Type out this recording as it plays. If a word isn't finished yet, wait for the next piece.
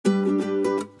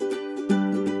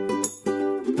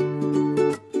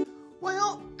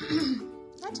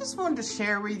wanted to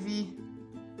share with you,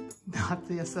 not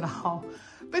this at all,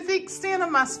 but the extent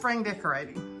of my spring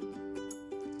decorating.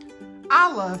 I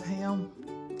love him.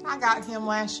 I got him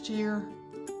last year.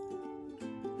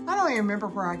 I don't even remember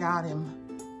where I got him,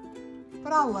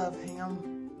 but I love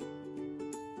him.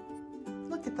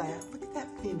 Look at that. Look at that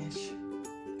finish.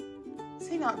 Is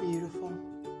he not beautiful?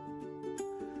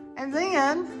 And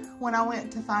then when I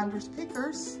went to Finders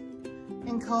Pickers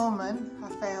in Coleman, I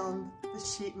found the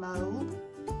sheet mold.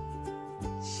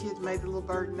 She had made a little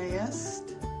bird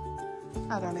nest.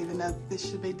 I don't even know if this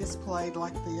should be displayed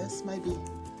like this. Maybe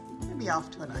off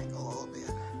to an angle a little bit.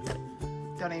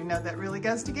 Don't even know if that really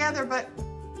goes together, but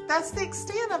that's the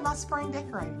extent of my spring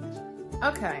decorating.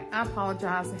 Okay, I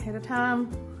apologize ahead of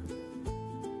time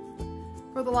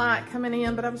for the light coming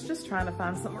in, but I was just trying to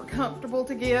find somewhere comfortable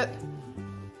to get,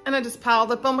 and I just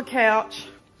piled up on my couch.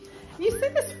 You see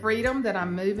this freedom that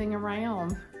I'm moving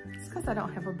around? It's because I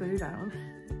don't have a boot on.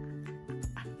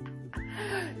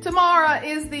 Tomorrow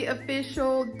is the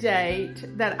official date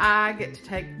that I get to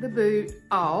take the boot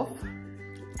off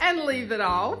and leave it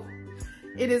off.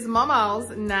 It is Mama's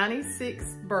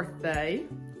 96th birthday.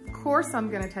 Of course, I'm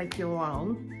gonna take you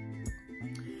along.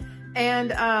 And,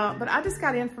 but I just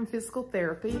got in from physical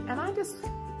therapy and I just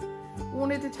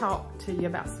wanted to talk to you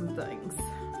about some things.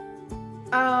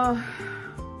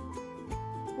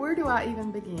 Where do I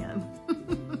even begin?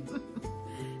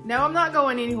 No, I'm not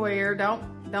going anywhere. Don't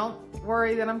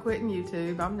worry that I'm quitting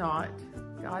YouTube. I'm not.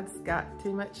 God's got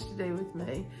too much to do with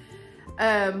me.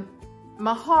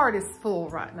 My heart is full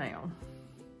right now.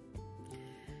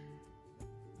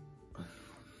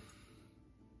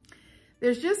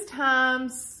 There's just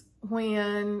times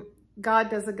when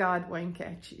God does a God wink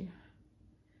at you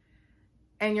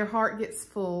and your heart gets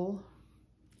full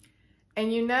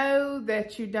and you know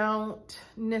that you don't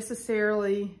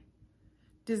necessarily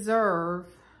deserve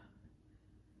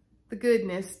the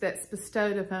goodness that's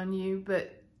bestowed upon you,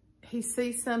 but he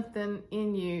sees something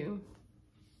in you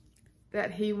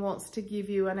that he wants to give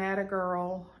you an atta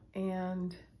girl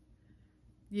and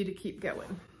you to keep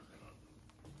going.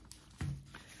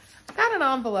 I got an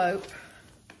envelope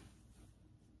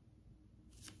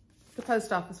at the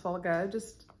post office a while ago,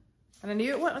 and I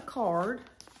knew it wasn't a card.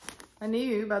 I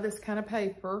knew by this kind of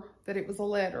paper that it was a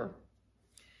letter.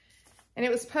 And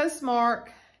it was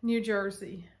postmarked New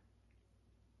Jersey.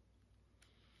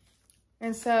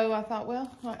 And so I thought,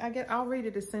 well, I'll read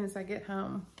it as soon as I get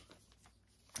home.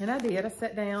 And I did. I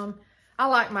sat down. I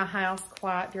like my house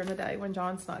quiet during the day when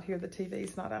John's not here, the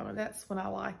TV's not on. That's when I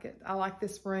like it. I like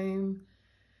this room.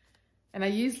 And I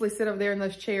usually sit over there in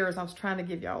those chairs. I was trying to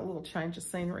give y'all a little change of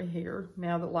scenery here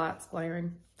now the light's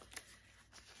glaring.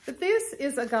 But this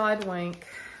is a God wink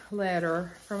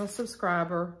letter from a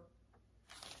subscriber.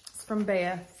 It's from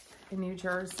Beth in New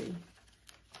Jersey.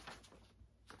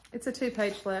 It's a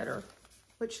 2-page letter,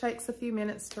 which takes a few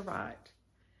minutes to write.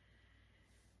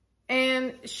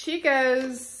 And she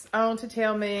goes on to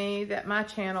tell me that my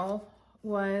channel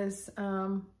was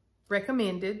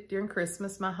recommended during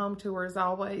Christmas. My home tour is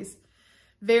always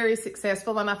very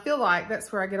successful, and I feel like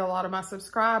that's where I get a lot of my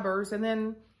subscribers. And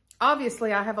then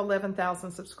obviously I have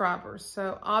 11,000 subscribers.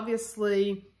 So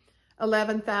obviously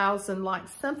 11,000 like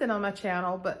something on my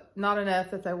channel, but not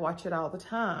enough that they watch it all the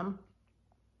time.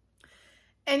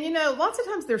 And you know, lots of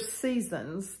times there's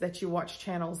seasons that you watch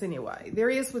channels anyway. There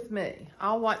is with me.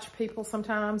 I'll watch people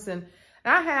sometimes, and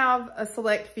I have a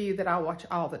select few that I watch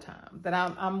all the time, that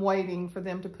I'm waiting for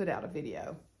them to put out a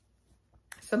video.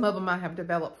 Some of them I have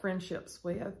developed friendships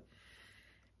with.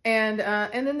 And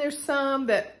then there's some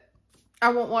that I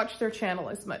won't watch their channel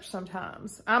as much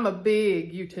sometimes. I'm a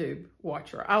big YouTube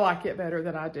watcher. I like it better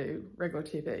than I do regular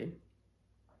TV.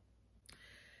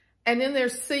 And then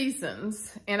there's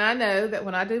seasons, and I know that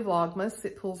when I do Vlogmas,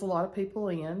 it pulls a lot of people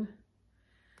in.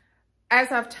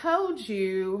 As I've told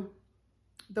you,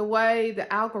 the way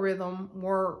the algorithm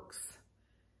works,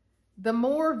 the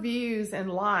more views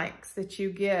and likes that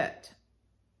you get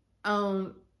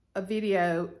on a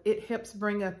video, it helps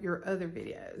bring up your other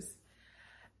videos.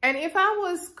 And if I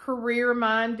was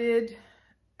career-minded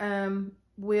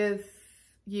with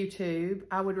YouTube,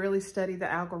 I would really study the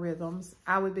algorithms.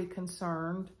 I would be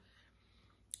concerned.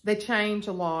 They change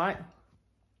a lot.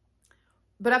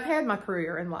 But I've had my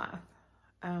career in life.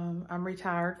 I'm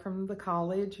retired from the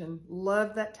college and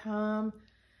love that time.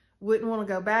 Wouldn't want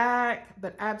to go back,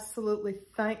 but absolutely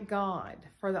thank God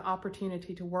for the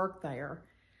opportunity to work there.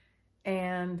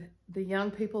 And the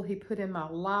young people he put in my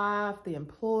life, the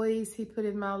employees he put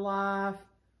in my life,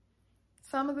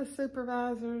 some of the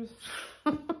supervisors.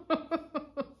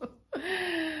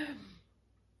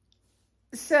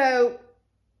 So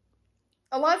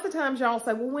a lot of the times y'all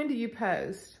say, well, when do you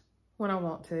post? when I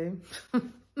want to.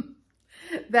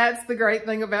 That's the great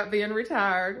thing about being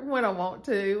retired, when I want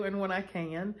to and when I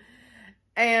can.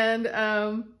 And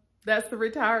that's the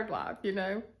retired life, you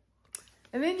know.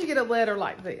 And then you get a letter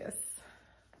like this.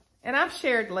 And I've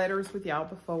shared letters with y'all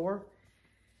before.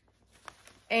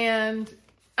 And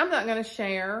I'm not going to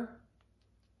share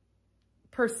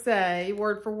per se,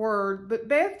 word for word, but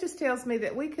Beth just tells me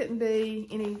that we couldn't be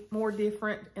any more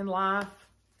different in life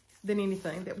than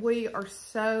anything, that we are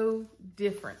so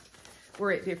different.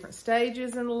 We're at different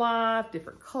stages in life,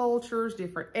 different cultures,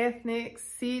 different ethnics,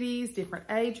 cities, different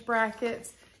age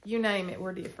brackets, you name it,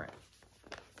 we're different.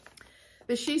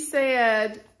 But she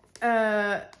said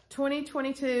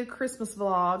 2022 Christmas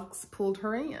vlogs pulled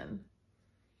her in.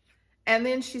 And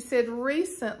then she said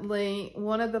recently,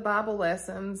 one of the Bible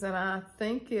lessons, and I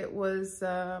think it was,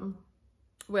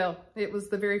 well, it was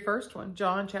the very first one,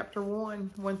 John chapter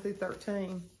 1, 1 through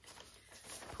 13,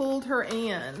 pulled her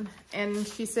in. And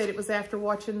she said it was after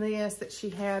watching this that she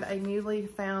had a newly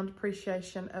found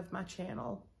appreciation of my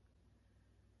channel.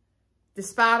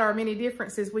 Despite our many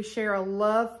differences, we share a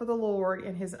love for the Lord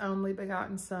and his only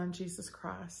begotten Son, Jesus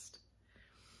Christ.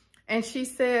 And she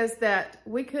says that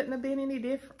we couldn't have been any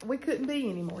different. We couldn't be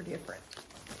any more different.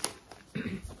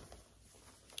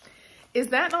 Is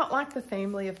that not like the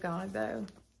family of God, though?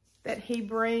 That he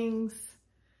brings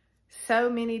so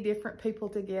many different people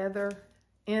together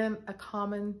in a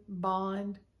common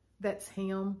bond that's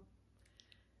him.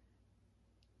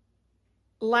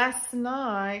 Last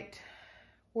night,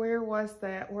 where was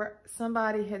that? Where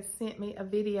somebody had sent me a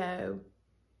video.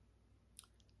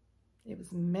 It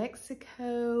was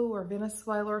Mexico or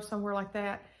Venezuela or somewhere like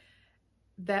that,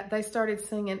 that they started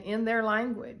singing in their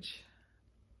language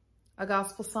a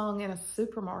gospel song in a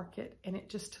supermarket, and it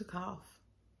just took off.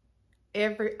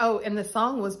 And the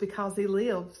song was Because He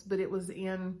Lives, but it was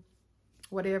in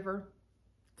whatever,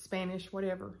 Spanish,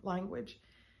 whatever language.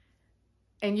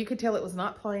 And you could tell it was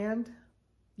not planned.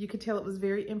 You could tell it was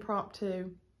very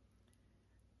impromptu.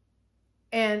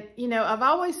 And, you know, I've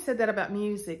always said that about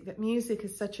music, that music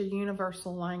is such a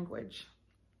universal language.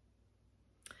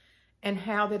 And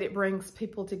how that it brings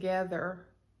people together.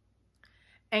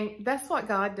 And that's what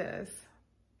God does.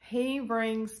 He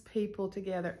brings people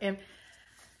together. And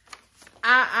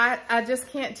I just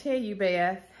can't tell you,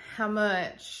 Beth, how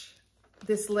much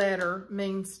this letter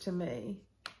means to me.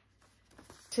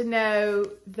 To know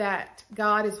that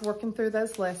God is working through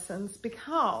those lessons,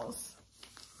 because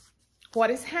what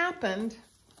has happened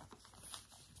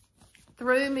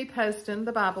through me posting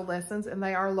the Bible lessons, and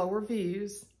they are lower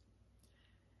views,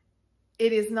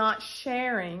 it is not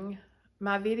sharing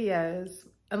my videos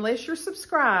unless you're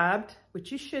subscribed,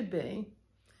 which you should be,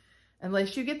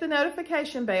 unless you get the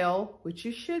notification bell, which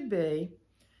you should be,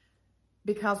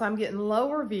 because I'm getting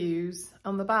lower views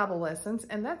on the Bible lessons,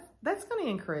 and that's going to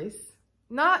increase.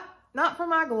 Not for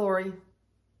my glory,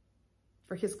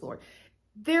 for his glory.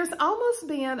 There's almost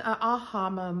been an aha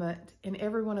moment in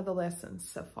every one of the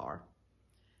lessons so far.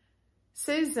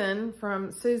 Susan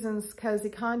from Susan's Cozy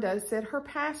Condo said her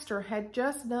pastor had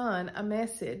just done a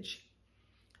message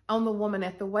on the woman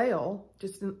at the well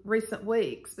just in recent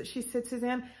weeks. But she said,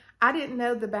 Suzanne, I didn't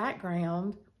know the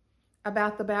background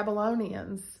about the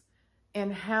Babylonians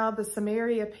and how the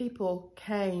Samaria people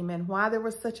came and why there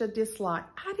was such a dislike.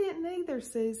 I didn't either,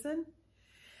 Susan.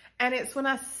 And it's when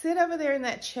I sit over there in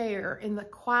that chair in the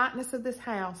quietness of this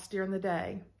house during the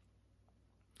day,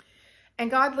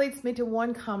 and God leads me to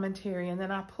one commentary, and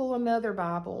then I pull another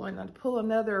Bible, and I pull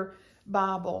another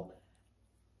Bible,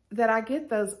 that I get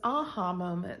those aha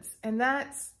moments. And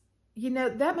that's, you know,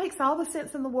 that makes all the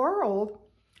sense in the world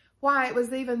why it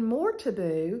was even more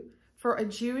taboo for a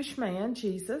Jewish man,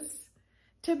 Jesus,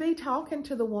 to be talking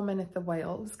to the woman at the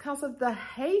well. It was because of the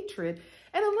hatred.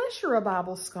 And unless you're a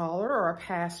Bible scholar or a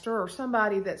pastor or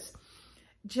somebody that's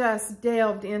just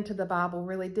delved into the Bible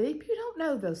really deep, you don't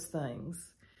know those things.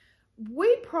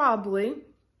 We probably,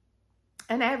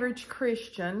 an average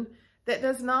Christian that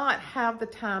does not have the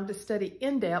time to study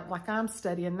in depth like I'm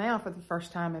studying now for the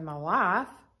first time in my life,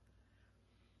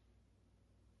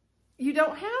 you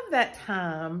don't have that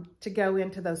time to go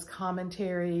into those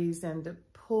commentaries and to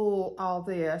pull all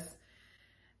this.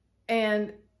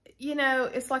 And, you know,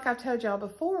 it's like I've told y'all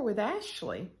before with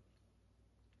Ashley.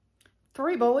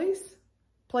 3 boys,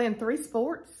 playing 3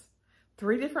 sports,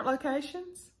 3 different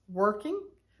locations, working,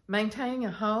 maintaining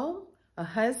a home, a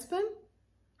husband,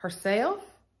 herself,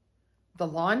 the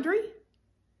laundry.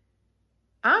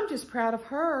 I'm just proud of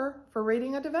her for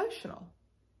reading a devotional,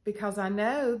 because I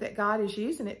know that God is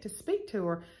using it to speak to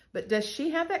her. But does she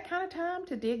have that kind of time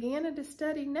to dig in and to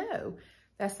study? No.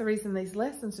 That's the reason these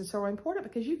lessons are so important,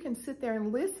 because you can sit there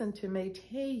and listen to me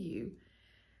tell you.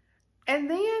 And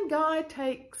then God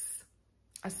takes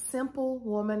a simple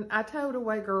woman. I told a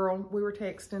white girl, we were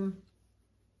texting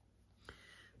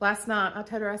last night. I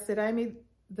told her, I said, Amy,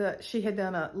 she had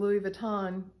done a Louis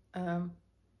Vuitton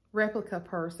replica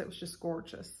purse that was just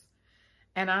gorgeous.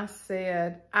 And I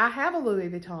said, I have a Louis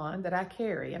Vuitton that I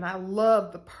carry, and I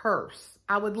love the purse.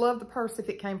 I would love the purse if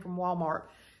it came from Walmart,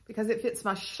 because it fits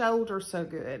my shoulder so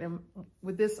good. And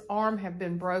with this arm have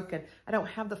been broken, I don't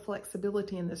have the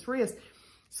flexibility in this wrist.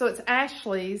 So it's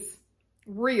Ashley's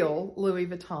real Louis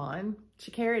Vuitton.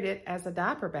 She carried it as a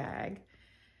diaper bag,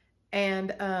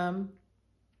 and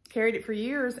carried it for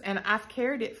years. And I've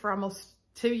carried it for almost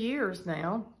 2 years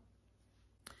now,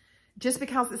 just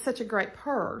because it's such a great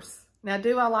purse. Now,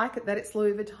 do I like it that it's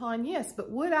Louis Vuitton? Yes, but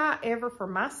would I ever for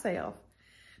myself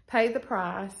pay the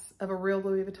price of a real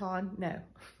Louis Vuitton? No.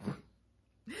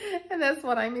 And that's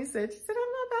what Amy said. She said, I'm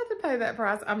not about to pay that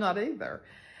price. I'm not either.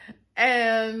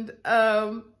 And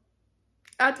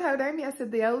I told Amy, I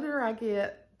said, the older I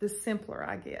get, the simpler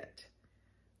I get.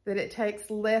 That it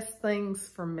takes less things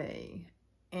for me,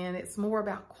 and it's more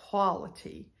about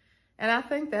quality. And I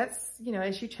think that's, you know,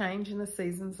 as you change in the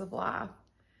seasons of life.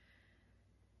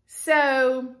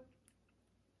 So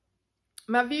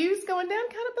my views going down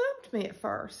kind of bumped me at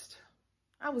first.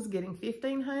 I was getting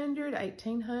 1,500,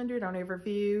 1,800 on every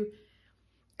view.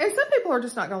 And some people are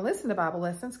just not going to listen to Bible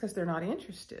lessons because they're not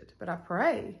interested. But I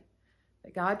pray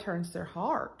that God turns their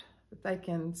heart, that they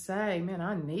can say, man,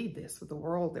 I need this with the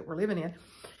world that we're living in.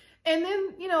 And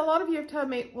then, you know, a lot of you have told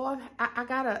me, well, I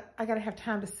gotta have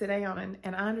time to sit down,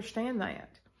 and I understand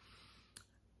that.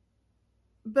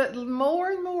 But more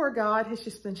and more, God has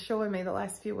just been showing me the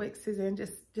last few weeks, Suzanne,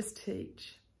 just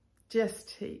teach.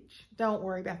 Just teach. Don't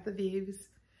worry about the views.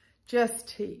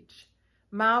 Just teach.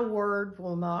 My word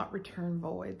will not return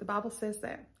void. The Bible says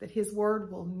that his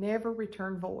word will never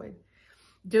return void.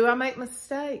 Do I make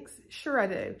mistakes? Sure I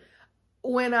do.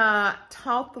 When I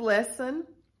taught the lesson,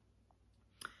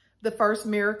 the first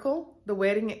miracle, the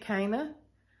wedding at Cana,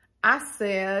 I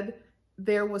said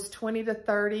there was 20 to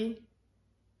 30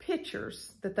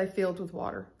 pitchers that they filled with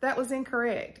water. That was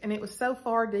incorrect. And it was so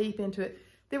far deep into it.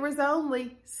 There was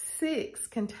only 6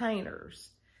 containers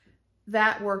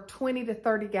that were 20 to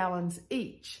 30 gallons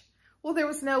each. Well, there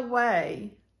was no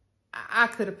way I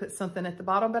could have put something at the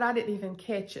bottom, but I didn't even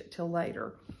catch it till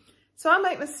later. So I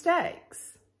make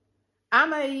mistakes. I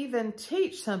may even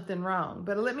teach something wrong,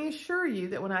 but let me assure you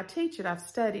that when I teach it, I've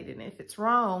studied it. And if it's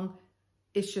wrong,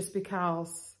 it's just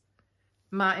because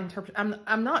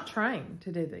I'm not trained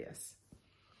to do this.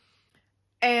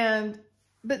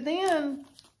 But then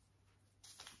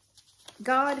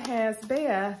God has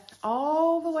Beth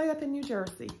all the way up in New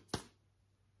Jersey.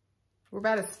 We're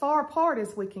about as far apart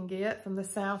as we can get from the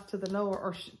south to the north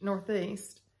or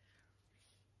northeast.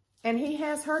 And he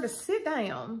has her to sit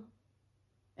down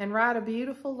and write a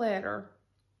beautiful letter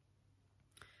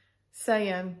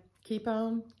saying, keep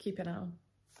on keeping on.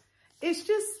 It's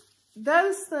just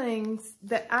those things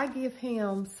that I give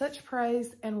him such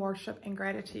praise and worship and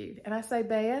gratitude. And I say,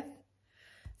 Beth,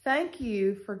 thank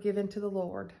you for giving to the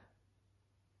Lord.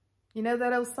 You know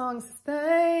that old song says,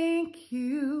 thank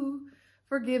you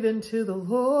for giving to the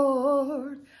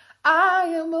Lord. I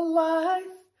am a life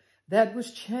that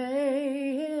was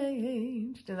changed.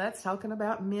 And that's talking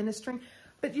about ministering.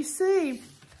 But you see,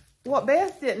 what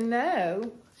Beth didn't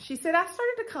know, she said, I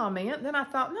started to comment. Then I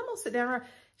thought, no, I'm going to sit down.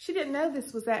 She didn't know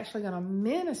this was actually going to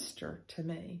minister to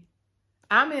me.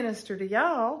 I minister to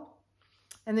y'all.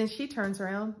 And then she turns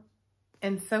around,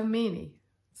 and so many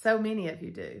of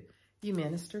you do. You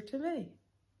minister to me.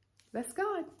 That's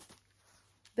God.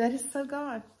 That is so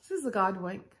God. This is a God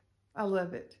wink. I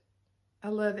love it. I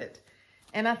love it.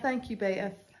 And I thank you,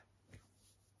 Beth.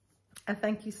 I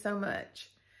thank you so much.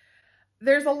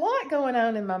 There's a lot going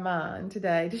on in my mind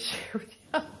today to share with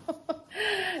y'all.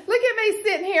 Look at me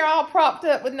sitting here all propped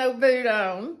up with no boot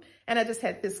on. And I just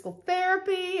had physical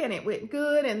therapy and it went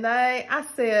good. And I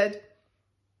said,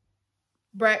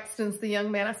 Braxton's the young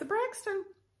man. I said, Braxton,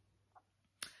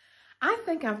 I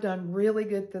think I've done really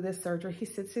good through this surgery. He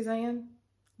said, Suzanne,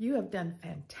 you have done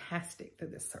fantastic through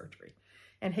this surgery.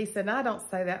 And he said, I don't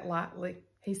say that lightly.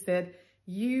 He said,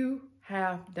 you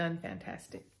have done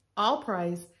fantastic. All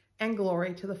praise and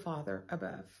glory to the Father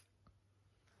above.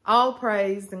 All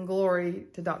praise and glory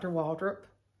to Dr. Waldrop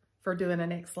for doing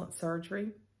an excellent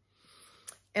surgery.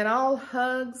 And all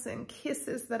hugs and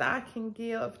kisses that I can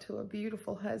give to a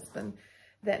beautiful husband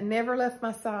that never left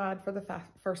my side for the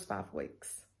first 5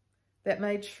 weeks. That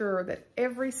made sure that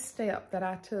every step that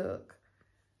I took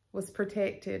was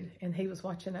protected and he was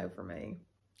watching over me.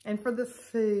 and for the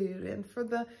food and for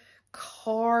the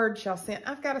cards y'all sent.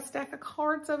 I've got a stack of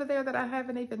cards over there that I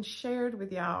haven't even shared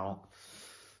with y'all.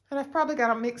 And I've probably got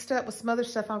them mixed up with some other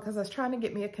stuff on because I was trying to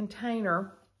get me a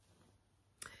container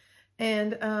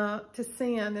and to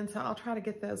send. And so I'll try to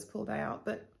get those pulled out.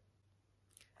 But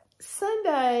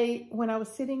Sunday, when I was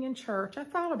sitting in church, I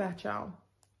thought about y'all.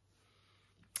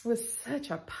 It was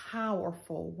such a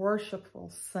powerful,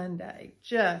 worshipful Sunday.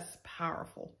 Just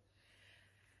powerful.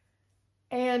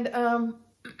 And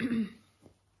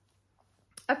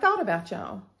I thought about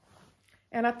y'all.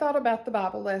 And I thought about the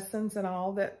Bible lessons and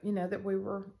all that, you know, that we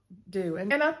were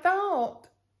doing. And I feel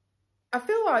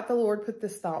like the Lord put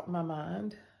this thought in my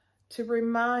mind to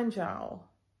remind y'all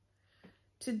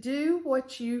to do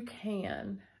what you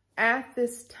can at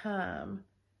this time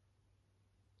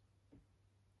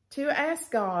to ask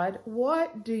God,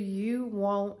 what do you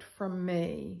want from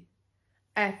me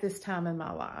at this time in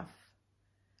my life?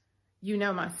 You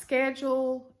know my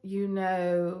schedule, you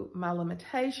know my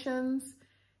limitations,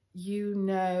 you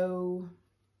know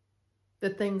the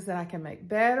things that I can make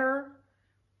better,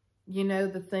 you know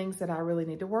the things that I really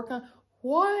need to work on.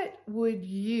 What would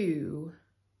you,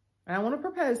 and I want to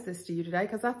propose this to you today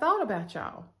because I thought about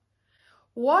y'all.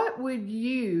 What would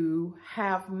you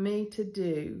have me to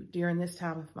do during this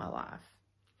time of my life?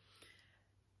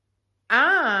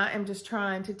 I am just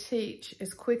trying to teach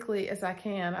as quickly as I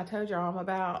can. I told y'all I'm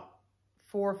about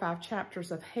 4 or 5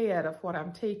 chapters ahead of what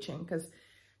I'm teaching because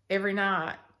every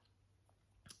night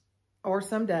or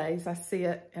some days I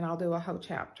sit and I'll do a whole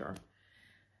chapter.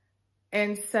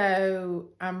 And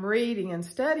so I'm reading and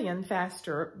studying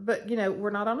faster, but you know,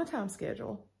 we're not on a time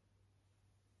schedule.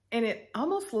 And it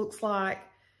almost looks like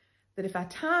that if I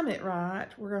time it right,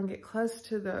 we're going to get close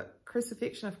to the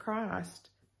crucifixion of Christ,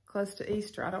 close to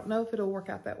Easter. I don't know if it'll work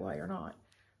out that way or not.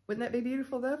 Wouldn't that be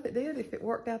beautiful though if it did, if it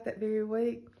worked out that very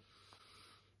week?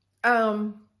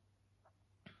 I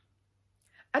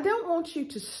don't want you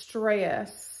to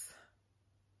stress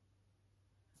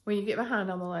when you get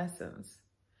behind on the lessons,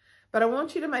 but I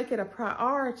want you to make it a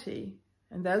priority.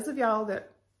 And those of y'all that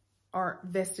are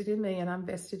vested in me and I'm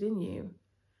vested in you,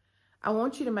 I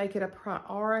want you to make it a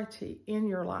priority in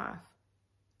your life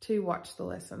to watch the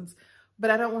lessons. But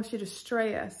I don't want you to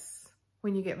stress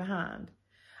when you get behind.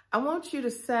 I want you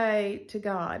to say to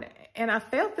God, and I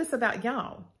felt this about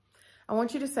y'all, I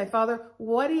want you to say, Father,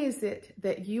 what is it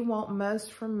that you want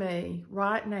most from me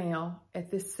right now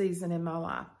at this season in my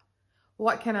life?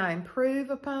 What can I improve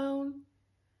upon?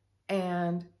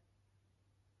 And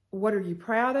what are you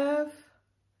proud of?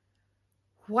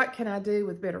 What can I do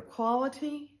with better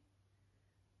quality?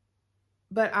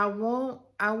 But I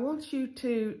want you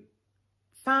to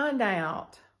find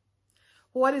out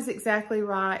what is exactly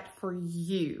right for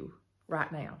you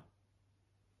right now.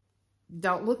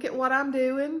 Don't look at what I'm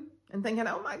doing and thinking,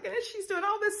 oh my goodness, she's doing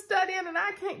all this studying and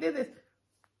I can't do this.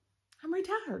 I'm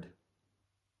retired.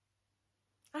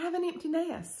 I have an empty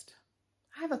nest.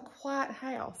 I have a quiet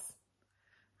house.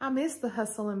 I miss the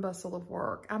hustle and bustle of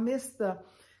work. I miss the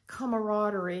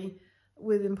camaraderie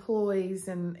with employees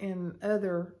and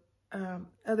other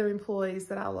employees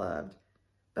that I loved.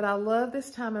 But I love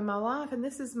this time in my life, and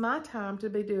this is my time to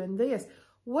be doing this.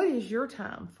 What is your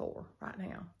time for right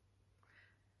now?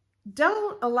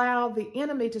 Don't allow the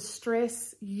enemy to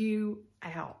stress you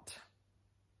out.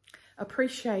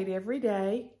 Appreciate every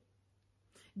day.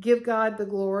 Give God the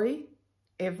glory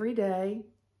every day.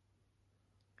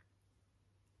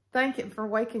 Thank Him for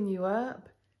waking you up.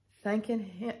 Thank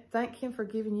Him for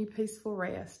giving you peaceful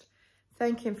rest.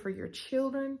 Thank Him for your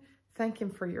children. Thank Him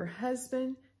for your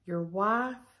husband, your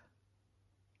wife.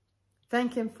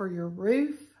 Thank Him for your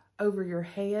roof over your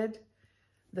head,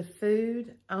 the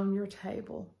food on your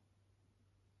table.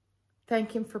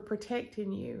 Thank Him for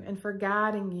protecting you and for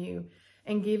guiding you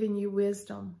and giving you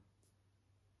wisdom.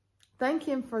 Thank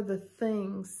Him for the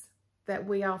things that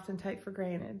we often take for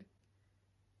granted.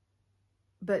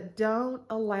 But don't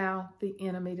allow the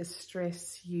enemy to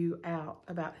stress you out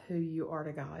about who you are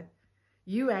to God.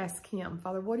 You ask Him,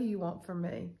 Father, what do you want from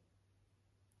me?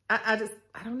 I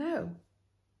don't know.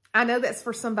 I know that's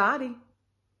for somebody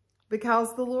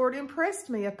because the Lord impressed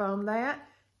me upon that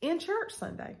in church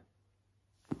Sunday.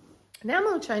 Now I'm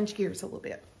going to change gears a little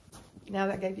bit. Now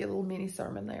that I gave you a little mini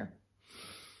sermon there.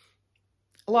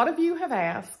 A lot of you have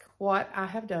asked what I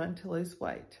have done to lose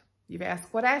weight. You've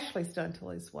asked what Ashley's done to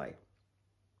lose weight.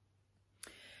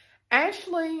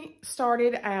 Ashley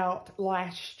started out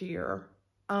last year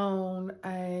on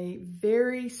a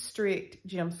very strict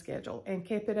gym schedule and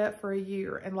kept it up for a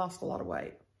year and lost a lot of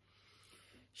weight.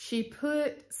 She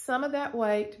put some of that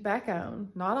weight back on,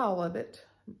 not all of it,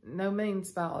 no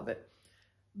means by all of it,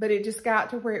 But it just got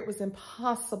to where it was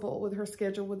impossible with her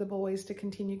schedule with the boys to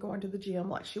continue going to the gym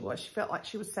like she was. She felt like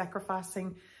she was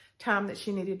sacrificing time that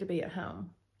she needed to be at home.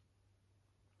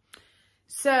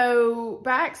 So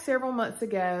back several months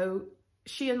ago,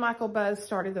 she and Michael both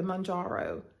started the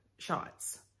Mounjaro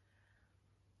shots.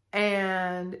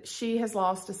 And she has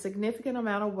lost a significant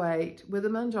amount of weight with the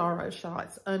Mounjaro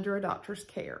shots under a doctor's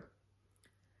care.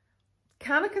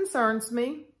 Kind of concerns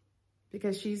me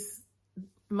because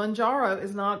Mounjaro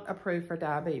is not approved for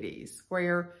diabetes,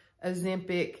 where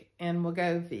Ozempic and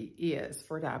Wegovy is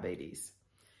for diabetes.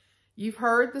 You've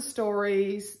heard the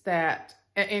stories that,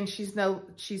 and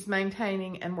she's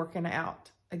maintaining and working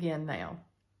out again now.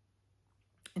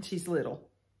 And she's little.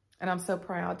 And I'm so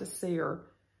proud to see her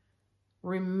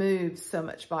remove so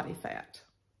much body fat.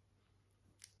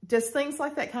 Does things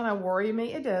like that kind of worry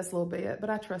me? It does a little bit, but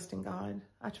I trust in God.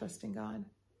 I trust in God.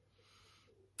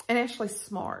 And Ashley's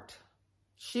smart.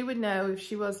 She would know if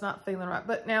she was not feeling right.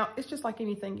 But now, it's just like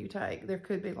anything you take. There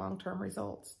could be long-term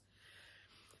results.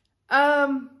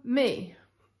 Me.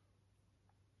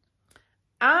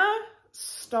 I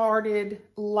started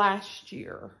last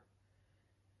year.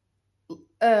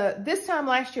 This time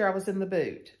last year, I was in the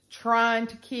boot trying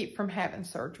to keep from having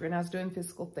surgery, and I was doing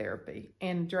physical therapy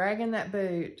and dragging that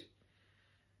boot.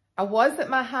 I was at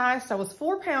my highest. I was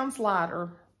 4 pounds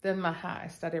lighter than my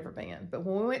highest I'd ever been. But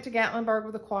when we went to Gatlinburg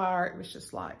with the choir, it was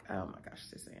just like, oh my gosh,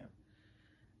 Suzanne.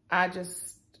 I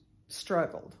just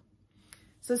struggled.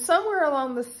 So somewhere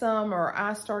along the summer,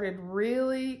 I started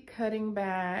really cutting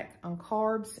back on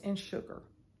carbs and sugar.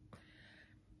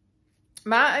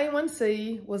 My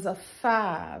A1C was a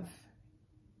 5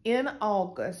 in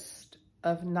August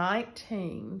of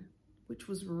 19, which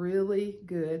was really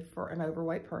good for an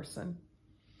overweight person.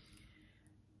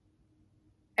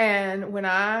 And when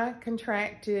I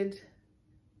contracted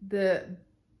the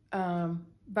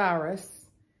virus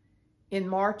in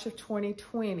March of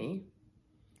 2020,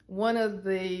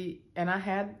 I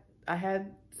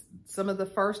had some of the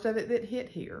first of it that hit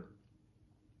here.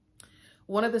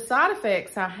 One of the side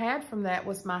effects I had from that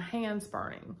was my hands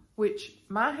burning, which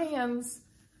my hands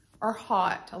are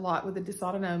hot a lot with the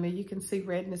dysautonomia. You can see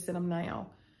redness in them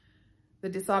now. The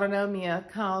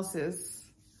dysautonomia causes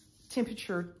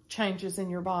temperature changes in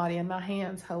your body, and my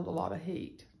hands hold a lot of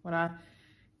heat. When I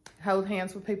hold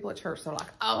hands with people at church, they're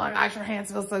like, oh my gosh, your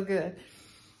hands feel so good.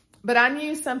 But I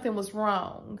knew something was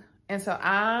wrong. And so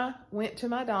I went to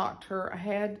my doctor. I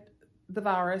had the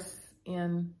virus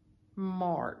in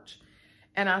March.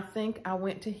 And I think I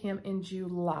went to him in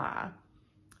July.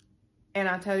 And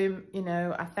I told him, you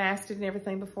know, I fasted and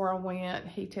everything before I went.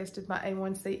 He tested my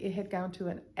A1C. It had gone to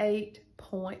an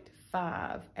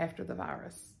 8.5 after the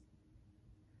virus.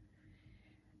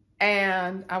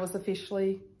 And I was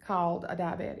officially called a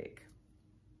diabetic.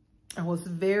 I was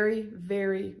very,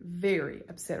 very, very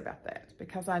upset about that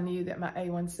because I knew that my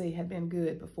A1C had been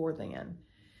good before then.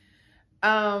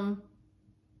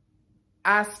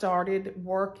 I started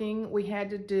working. We had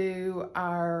to do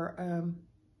our,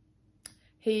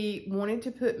 he wanted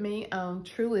to put me on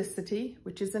Trulicity,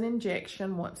 which is an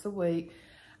injection once a week.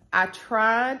 I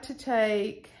tried to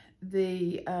take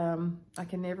the, I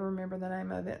can never remember the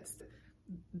name of it,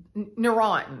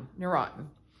 Neurontin.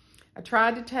 I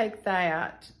tried to take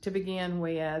that to begin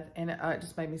with, and it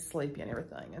just made me sleepy and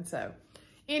everything. And so,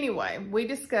 anyway, we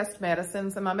discussed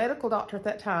medicines, and my medical doctor at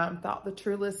that time thought the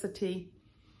Trulicity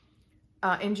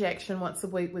injection once a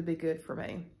week would be good for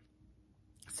me.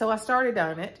 So I started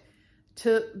on it,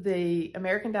 took the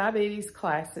American Diabetes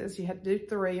classes. You had to do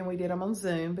 3, and we did them on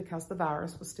Zoom because the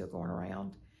virus was still going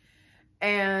around.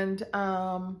 And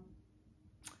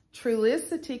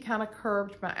Trulicity kind of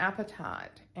curbed my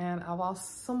appetite, and I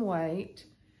lost some weight.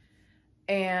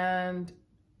 And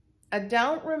I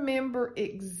don't remember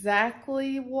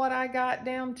exactly what I got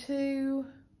down to.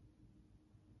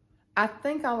 I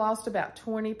think I lost about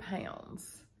 20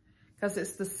 pounds because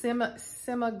it's the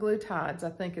semaglutides, I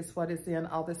think is what is in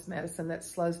all this medicine that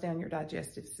slows down your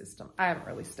digestive system. I haven't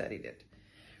really studied it.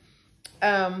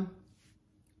 But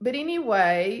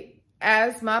anyway,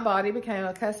 as my body became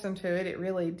accustomed to it, it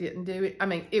really didn't do it. I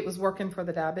mean, it was working for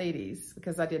the diabetes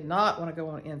because I did not want to go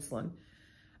on insulin.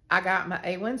 I got my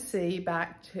A1C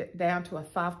down to a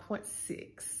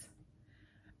 5.6.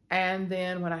 And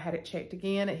then when I had it checked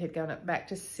again, it had gone up back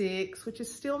to 6, which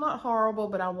is still not horrible,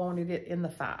 but I wanted it in the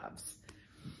 5s.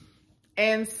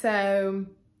 And so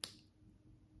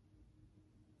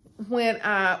when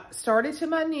I started to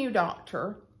my new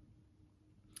doctor,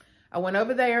 I went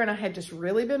over there and I had just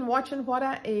really been watching what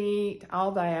I eat,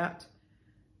 all that.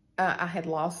 I had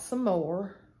lost some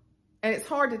more. And it's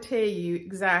hard to tell you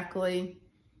exactly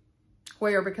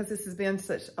where, because this has been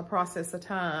such a process of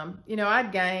time, you know,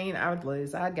 I'd gain, I would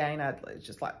lose, I'd gain, I'd lose,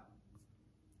 just like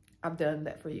I've done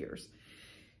that for years.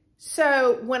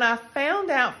 So when I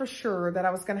found out for sure that I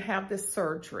was going to have this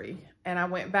surgery, and I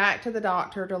went back to the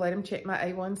doctor to let him check my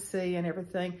A1C and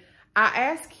everything, I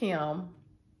asked him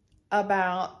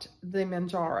about the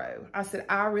Mounjaro. I said,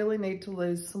 I really need to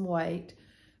lose some weight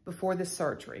before this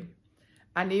surgery.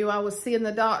 I knew I was seeing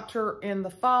the doctor in the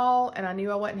fall, and I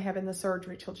knew I wasn't having the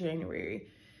surgery till January.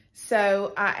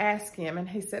 So I asked him, and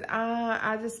he said,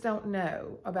 I just don't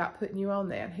know about putting you on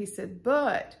that. He said,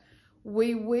 but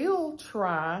we will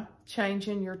try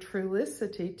changing your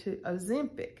Trulicity to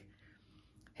Ozempic.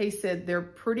 He said, they're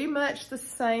pretty much the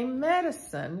same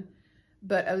medicine,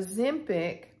 but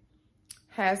Ozempic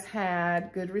has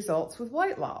had good results with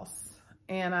weight loss.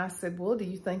 And I said, well, do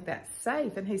you think that's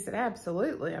safe? And he said,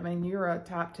 absolutely. I mean, you're a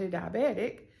type 2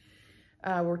 diabetic.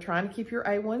 We're trying to keep your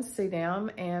A1C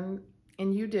down, and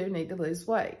you do need to lose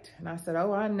weight. And I said,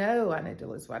 oh, I know I need to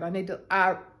lose weight.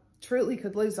 I truly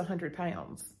could lose 100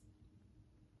 pounds.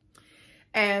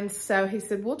 And so he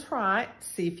said, we'll try it,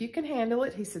 see if you can handle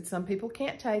it. He said, some people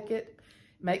can't take it,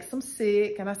 makes them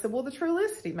sick. And I said, well, the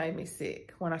Trulicity made me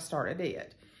sick when I started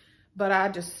it, but I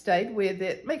just stayed with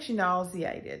it. Makes you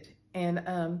nauseated.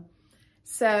 And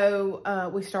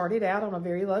so we started out on a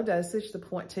very low dosage, the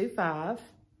 0.25.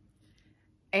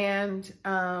 And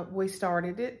we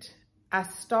started it. I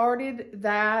started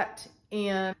that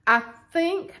in, I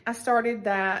think I started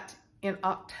that in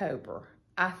October,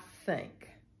 I think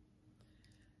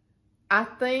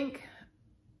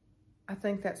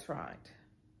that's right.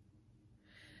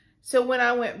 So when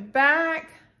I went back,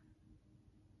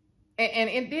 and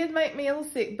it did make me a little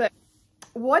sick, but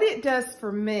what it does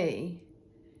for me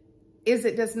is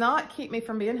it does not keep me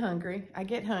from being hungry. I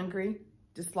get hungry,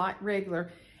 just like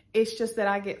regular. It's just that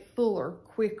I get fuller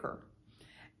quicker.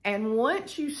 And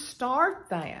once you start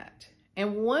that,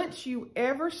 and once you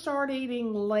ever start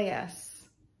eating less,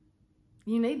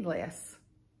 you need less.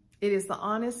 It is the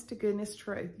honest to goodness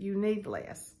truth. You need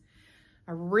less.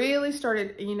 I really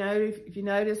started, you know, if you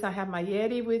notice, I have my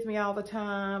Yeti with me all the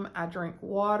time. I drink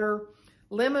water,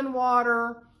 lemon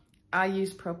water. I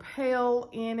use Propel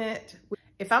in it.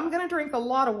 If I'm going to drink a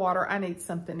lot of water, I need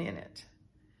something in it.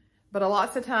 But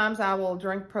lots of times I will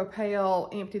drink Propel,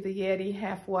 empty the Yeti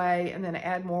halfway, and then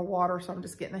add more water, so I'm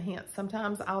just getting a hint.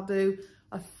 Sometimes I'll do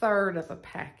a third of a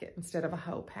packet instead of a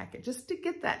whole packet, just to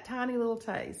get that tiny little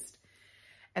taste.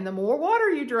 And the more water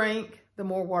you drink, the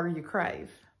more water you crave.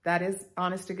 That is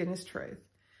honest to goodness truth.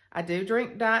 I do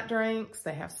drink diet drinks.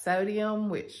 They have sodium,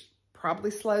 which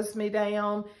probably slows me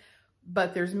down.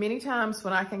 But there's many times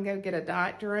when I can go get a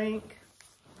diet drink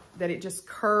that it just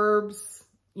curbs,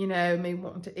 you know, me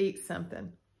wanting to eat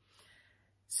something.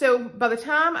 So by the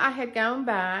time I had gone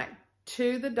back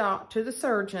to the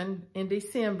surgeon in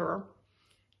December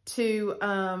to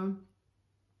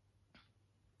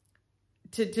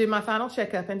do my final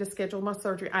checkup and to schedule my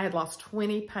surgery, I had lost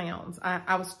 20 pounds.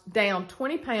 I was down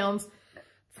 20 pounds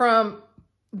from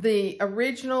the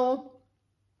original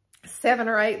 7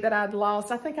 or 8 that I'd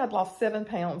lost. I think I'd lost 7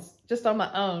 pounds just on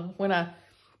my own when I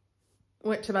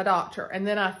went to my doctor. And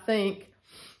then I think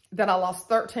that I lost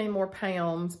 13 more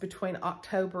pounds between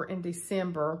October and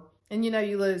December. And you know,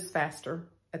 you lose faster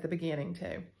at the beginning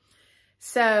too.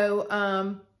 So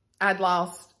I'd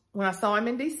lost, when I saw him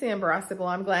in December, I said, well,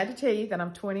 I'm glad to tell you that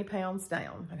I'm 20 pounds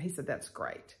down. And he said, that's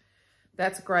great.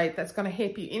 That's great. That's going to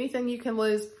help you. Anything you can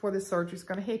lose before this surgery is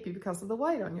going to help you because of the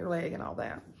weight on your leg and all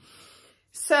that.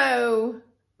 So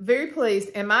very pleased.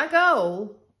 And my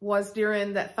goal was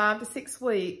during that 5 to 6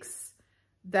 weeks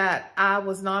that I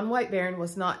was non-weight bearing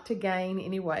was not to gain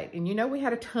any weight. And you know, we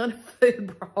had a ton of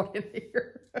food brought in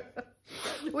here.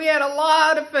 We had a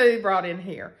lot of food brought in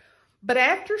here. But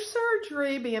after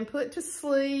surgery, being put to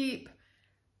sleep,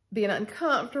 being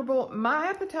uncomfortable, my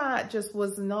appetite just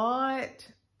was not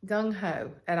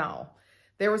gung-ho at all.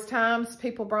 There was times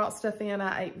people brought stuff in,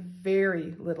 I ate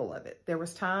very little of it. There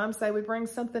was times they would bring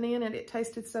something in and it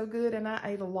tasted so good and I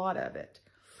ate a lot of it.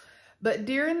 But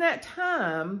during that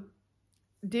time,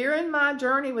 during my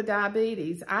journey with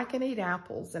diabetes, I can eat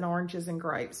apples and oranges and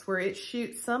grapes where it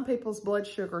shoots some people's blood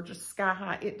sugar just sky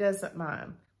high. It doesn't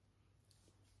mine.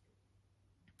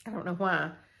 I don't know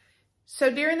why. So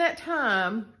during that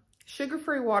time,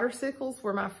 sugar-free watersicles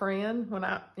were my friend when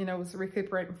I, was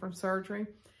recuperating from surgery.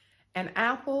 And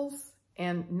apples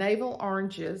and navel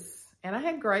oranges. And I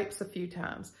had grapes a few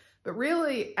times. But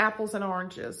really, apples and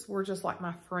oranges were just like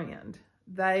my friend.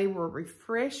 They were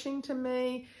refreshing to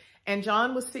me. And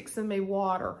John was fixing me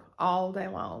water all day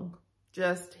long.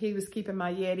 He was keeping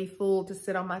my Yeti full to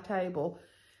sit on my table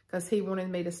because he wanted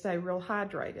me to stay real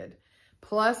hydrated.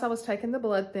 Plus, I was taking the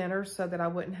blood thinner so that I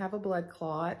wouldn't have a blood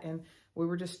clot. And we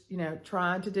were just, you know,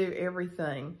 trying to do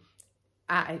everything.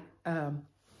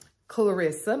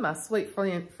 Clarissa, my sweet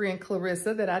friend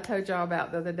Clarissa that I told y'all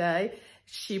about the other day,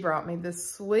 she brought me the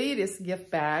sweetest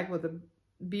gift bag with a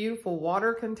beautiful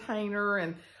water container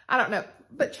and I don't know,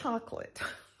 but chocolate.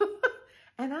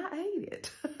 And I ate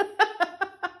it.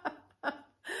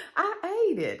 I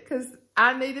ate it because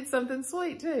I needed something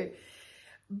sweet too.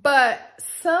 But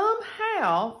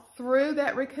somehow through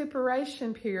that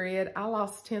recuperation period, I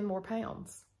lost 10 more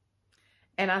pounds.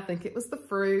 And I think it was the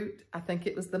fruit. I think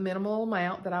it was the minimal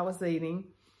amount that I was eating.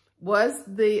 Was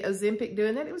the Ozempic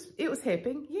doing that? It was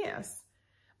helping, yes.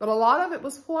 But a lot of it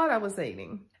was what I was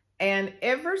eating. And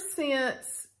ever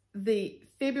since the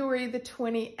February the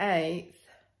 28th,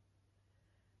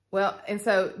 well, and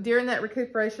so during that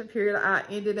recuperation period, I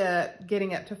ended up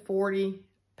getting up to 40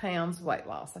 pounds weight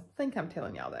loss. I think I'm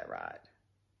telling y'all that right.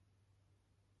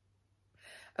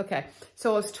 Okay,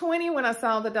 so I was 20 when I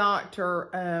saw the doctor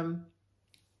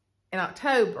in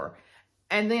October.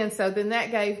 And then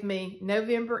that gave me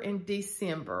November and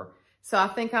December. So I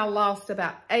think I lost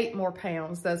about 8 more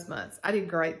pounds those months. I did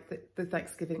great the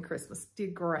Thanksgiving and Christmas.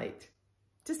 Did great.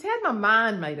 Just had my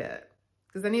mind made up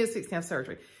because I needed 6 to have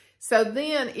surgery. So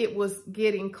then it was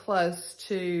getting close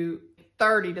to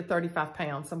 30 to 35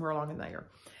 pounds, somewhere along in there.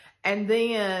 And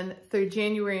then through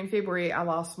January and February, I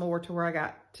lost more to where I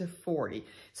got to 40.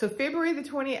 So February the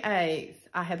 28th,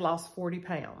 I had lost 40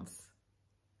 pounds.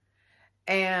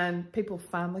 And people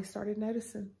finally started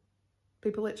noticing.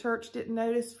 People at church didn't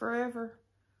notice forever.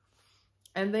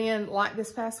 And then like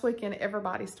this past weekend,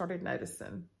 everybody started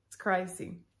noticing. It's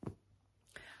crazy.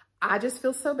 I just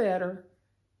feel so better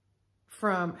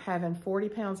from having 40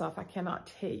 pounds off. I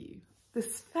cannot tell you.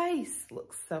 This face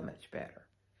looks so much better.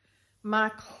 My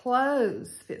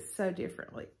clothes fit so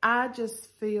differently. I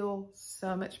just feel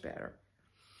so much better.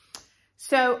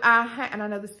 So and I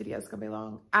know this video is going to be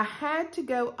long. I had to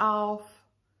go off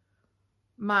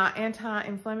my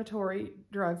anti-inflammatory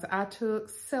drugs. I took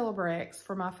Celebrex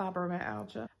for my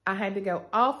fibromyalgia. I had to go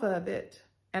off of it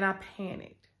and I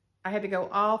panicked. I had to go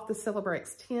off the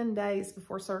Celebrex 10 days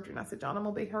before surgery. And I said, John, I'm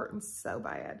going to be hurting so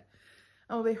bad.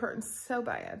 I'm going to be hurting so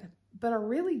bad. But I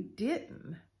really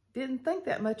didn't think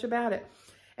that much about it.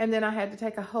 And then I had to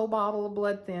take a whole bottle of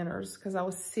blood thinners because I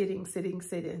was sitting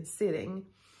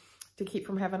to keep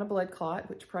from having a blood clot,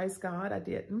 which praise God, I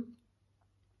didn't.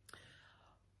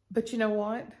 But you know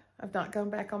what? I've not gone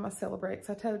back on my Celebrex.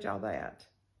 I told y'all that.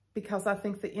 Because I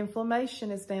think the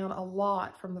inflammation is down a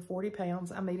lot from the 40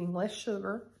 pounds. I'm eating less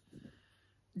sugar.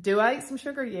 Do I eat some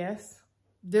sugar? Yes.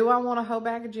 Do I want a whole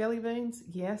bag of jelly beans?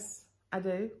 Yes, I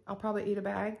do. I'll probably eat a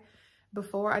bag.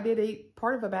 Before, I did eat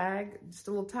part of a bag, just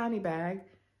a little tiny bag.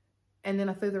 And then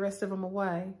I threw the rest of them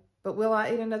away. But will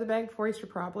I eat another bag before Easter?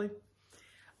 Probably.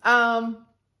 And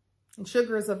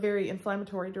sugar is a very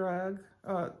inflammatory drug,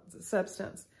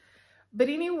 substance. But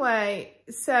anyway,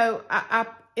 so I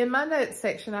in my notes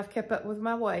section, I've kept up with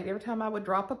my weight. Every time I would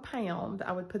drop a pound,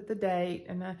 I would put the date.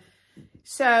 And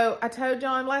so I told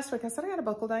John last week, I said, I got to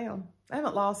buckle down. I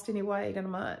haven't lost any weight in a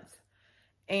month.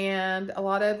 And a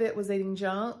lot of it was eating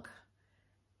junk.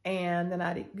 And then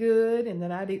I'd eat good. And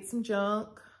then I'd eat some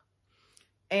junk.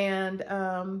 And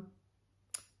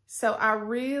so I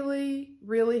really,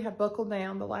 really have buckled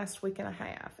down the last week and a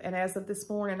half. And as of this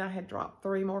morning, I had dropped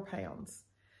 3 more pounds.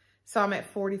 So I'm at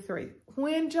 43.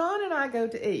 When John and I go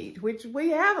to eat, which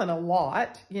we haven't a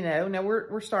lot, you know, now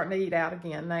we're starting to eat out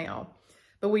again now.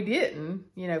 But we didn't,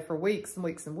 you know, for weeks and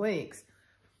weeks and weeks.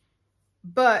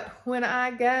 But when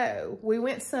I go, we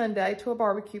went Sunday to a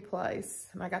barbecue place.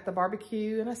 And I got the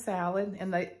barbecue and a salad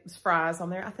and there's fries on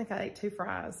there. I think I ate 2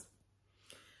 fries.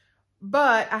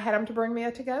 But I had them to bring me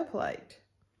a to-go plate.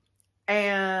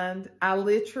 And I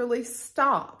literally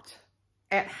stopped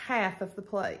at half of the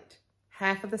plate.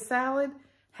 Half of the salad,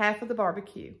 half of the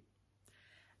barbecue.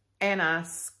 And I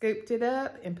scooped it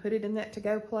up and put it in that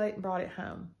to-go plate and brought it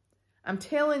home. I'm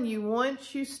telling you,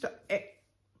 once you start,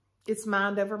 it's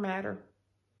mind over matter.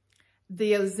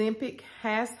 The Ozempic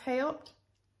has helped,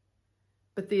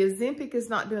 but the Ozempic is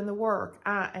not doing the work.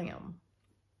 I am.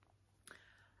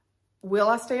 Will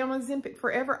I stay on Ozempic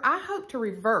forever? I hope to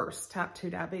reverse type 2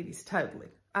 diabetes totally.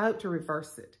 I hope to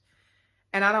reverse it.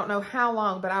 And I don't know how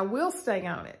long, but I will stay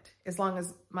on it as long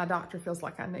as my doctor feels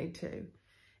like I need to.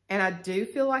 And I do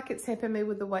feel like it's helping me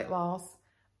with the weight loss.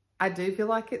 I do feel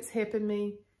like it's helping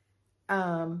me.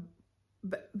 But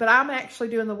I'm actually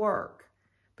doing the work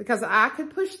because I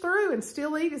could push through and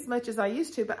still eat as much as I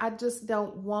used to, but I just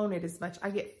don't want it as much.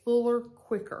 I get fuller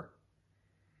quicker.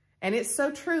 And it's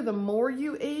so true. The more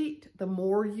you eat, the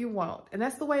more you want. And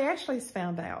that's the way Ashley's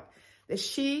found out. that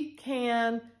she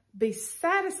can be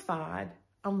satisfied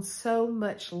on so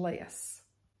much less.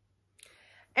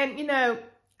 And you know,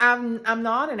 I'm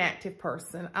not an active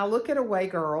person. I look at a Way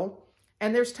Girl,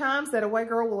 and there's times that a Way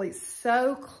Girl will eat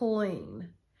so clean,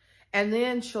 and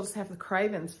then she'll just have the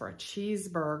cravings for a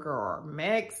cheeseburger or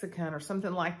Mexican or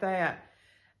something like that.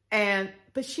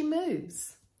 But she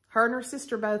moves. Her and her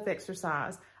sister both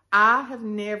exercise. I have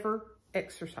never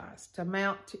exercised to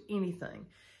amount to anything.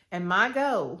 And my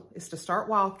goal is to start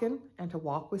walking and to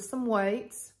walk with some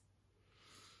weights.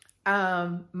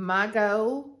 My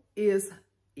goal is,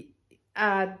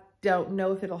 I don't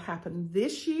know if it'll happen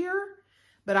this year,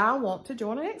 but I want to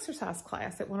join an exercise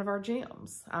class at one of our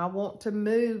gyms. I want to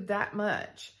move that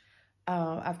much.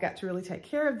 I've got to really take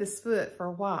care of this foot for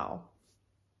a while.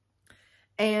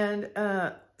 And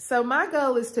so my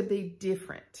goal is to be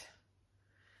different.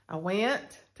 I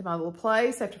went to my little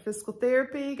place after physical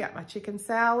therapy, got my chicken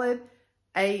salad,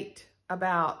 ate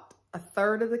about a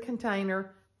third of the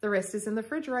container. The rest is in the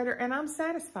refrigerator, and I'm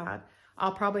satisfied.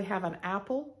 I'll probably have an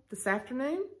apple this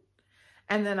afternoon,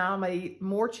 and then I'll eat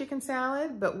more chicken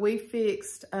salad. But we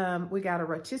got a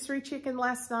rotisserie chicken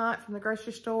last night from the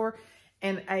grocery store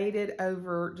and ate it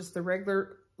over just the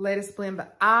regular lettuce blend.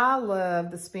 But I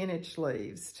love the spinach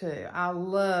leaves too. I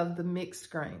love the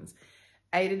mixed greens.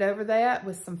 Ate it over that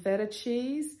with some feta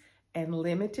cheese and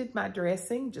limited my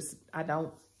dressing. I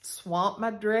don't swamp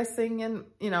my dressing, and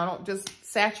I don't just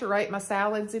saturate my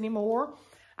salads anymore.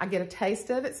 I get a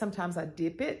taste of it. Sometimes I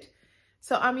dip it.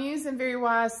 So I'm using very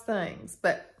wise things,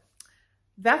 but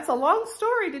that's a long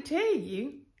story to tell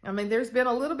you. I mean, there's been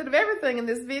a little bit of everything in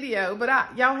this video, but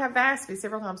y'all have asked me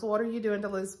several times, what are you doing to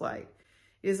lose weight?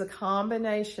 It is a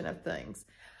combination of things.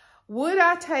 Would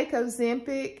I take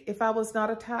Ozempic if I was not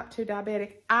a type 2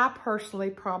 diabetic? I personally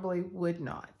probably would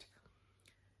not.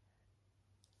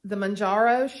 The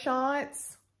Mounjaro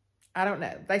shots, I don't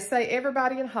know. They say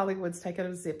everybody in Hollywood's taking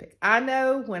Ozempic. I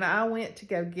know when I went to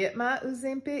go get my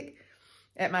Ozempic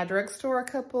at my drugstore a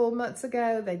couple of months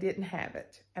ago, they didn't have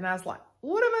it. And I was like,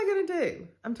 what am I going to do?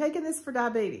 I'm taking this for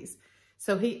diabetes.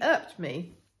 So he upped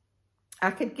me.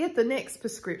 I could get the next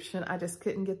prescription. I just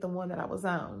couldn't get the one that I was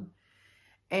on.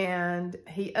 And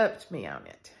he upped me on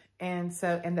it. And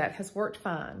that has worked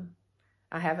fine.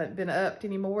 I haven't been upped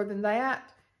any more than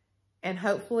that. And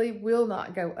hopefully will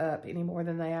not go up any more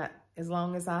than that as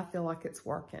long as I feel like it's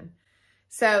working.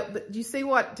 So, but you see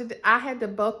what? I had to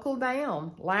buckle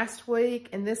down last week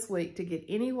and this week to get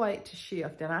any weight to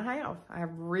shift. And I have. I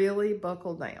have really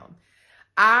buckled down.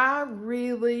 I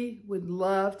really would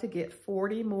love to get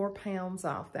 40 more pounds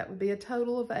off. That would be a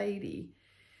total of 80.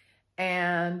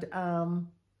 And,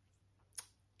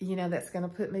 that's going to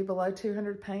put me below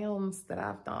 200 pounds that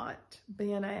I've not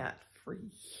been at for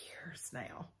years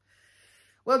now.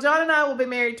 Well, John and I will be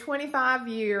married 25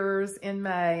 years in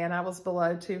May, and I was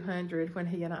below 200 when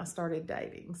he and I started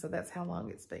dating. So that's how long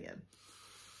it's been.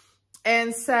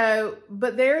 And so,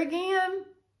 but there again,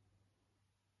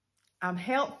 I'm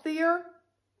healthier.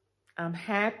 I'm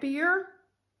happier.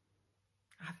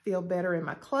 I feel better in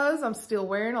my clothes. I'm still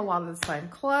wearing a lot of the same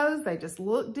clothes. They just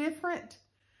look different.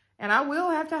 And I will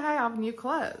have to have new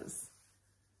clothes.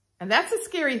 And that's a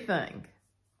scary thing.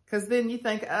 Because then you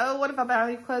think, oh, what if I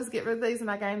buy new clothes, get rid of these,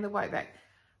 and I gain the weight back?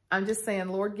 I'm just saying,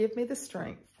 Lord, give me the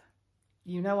strength.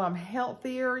 I'm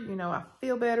healthier. I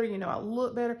feel better. I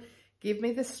look better. Give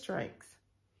me the strength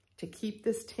to keep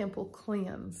this temple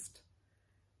cleansed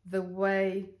the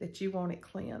way that you want it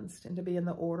cleansed and to be in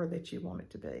the order that you want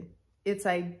it to be. It's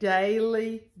a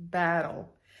daily battle.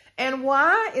 And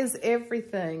why is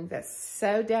everything that's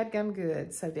so dadgum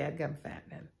good so dadgum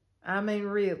fattening? I mean,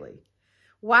 really.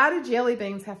 Why do jelly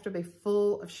beans have to be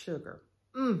full of sugar?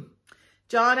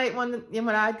 John ate one, and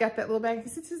when I got that little bag, he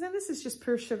said, Suzanne, this is just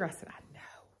pure sugar. I said, I know.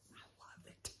 I love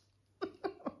it.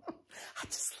 I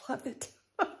just love it.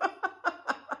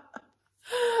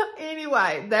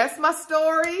 Anyway, that's my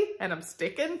story, and I'm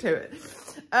sticking to it.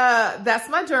 That's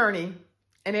my journey.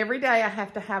 And every day I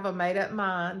have to have a made-up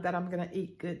mind that I'm going to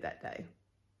eat good that day.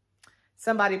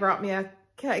 Somebody brought me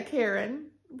Karen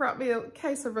brought me a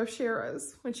case of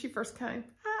Rocheros when she first came.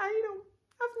 I ate them.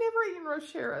 I've never eaten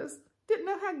Rocheros. Didn't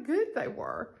know how good they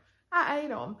were. I ate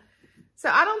them. So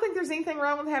I don't think there's anything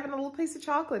wrong with having a little piece of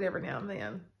chocolate every now and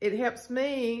then. It helps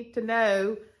me to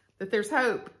know that there's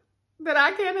hope, that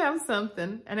I can have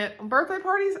something. And at birthday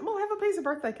parties, I'm going to have a piece of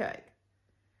birthday cake.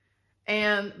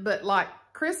 But like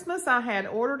Christmas, I had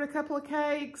ordered a couple of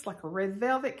cakes, like a red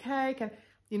velvet cake. And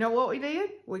you know what we did?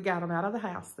 We got them out of the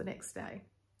house the next day.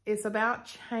 It's about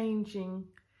changing.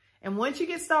 And once you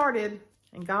get started,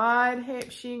 and God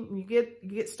helps you, you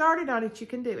get started on it, you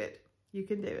can do it. You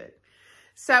can do it.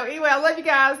 So anyway, I love you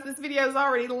guys. This video is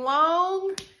already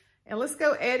long, and let's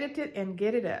go edit it and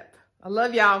get it up. I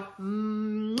love y'all.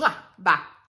 Bye.